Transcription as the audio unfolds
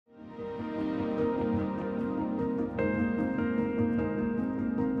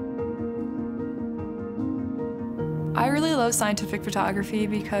I really love scientific photography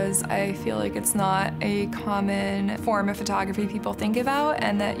because I feel like it's not a common form of photography people think about,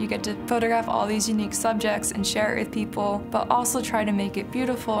 and that you get to photograph all these unique subjects and share it with people, but also try to make it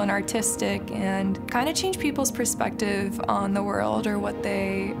beautiful and artistic and kind of change people's perspective on the world or what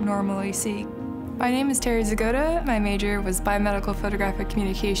they normally see. My name is Teri Zgoda. My major was biomedical photographic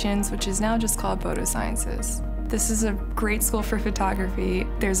communications, which is now just called Photosciences. This is a great school for photography.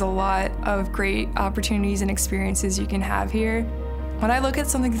 There's a lot of great opportunities and experiences you can have here. When I look at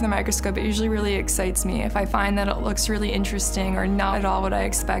something through the microscope, it usually really excites me if I find that it looks really interesting or not at all what I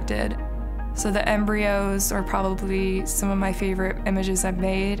expected. So the embryos are probably some of my favorite images I've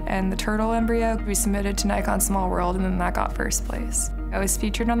made, and the turtle embryo we submitted to Nikon Small World, and then that got first place. I was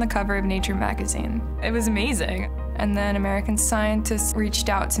featured on the cover of Nature magazine. It was amazing. And then American scientists reached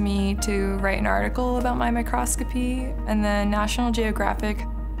out to me to write an article about my microscopy. And then National Geographic,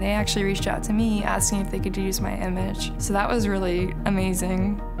 they actually reached out to me asking if they could use my image. So that was really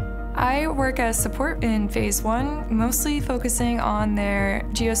amazing. I work as support in phase 1, mostly focusing on their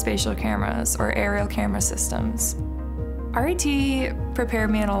geospatial cameras or aerial camera systems. RIT prepared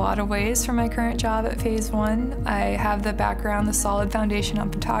me in a lot of ways for my current job at phase 1. I have the background, the solid foundation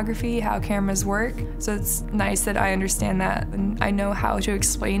on photography, how cameras work, so it's nice that I understand that and I know how to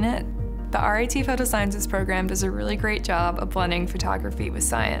explain it. The RIT Photosciences program does a really great job of blending photography with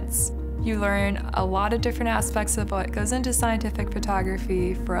science. You learn a lot of different aspects of what goes into scientific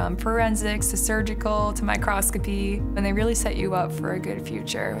photography, from forensics to surgical to microscopy, and they really set you up for a good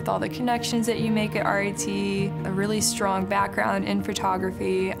future with all the connections that you make at RIT, a really strong background in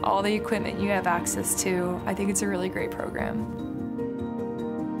photography, all the equipment you have access to. I think it's a really great program.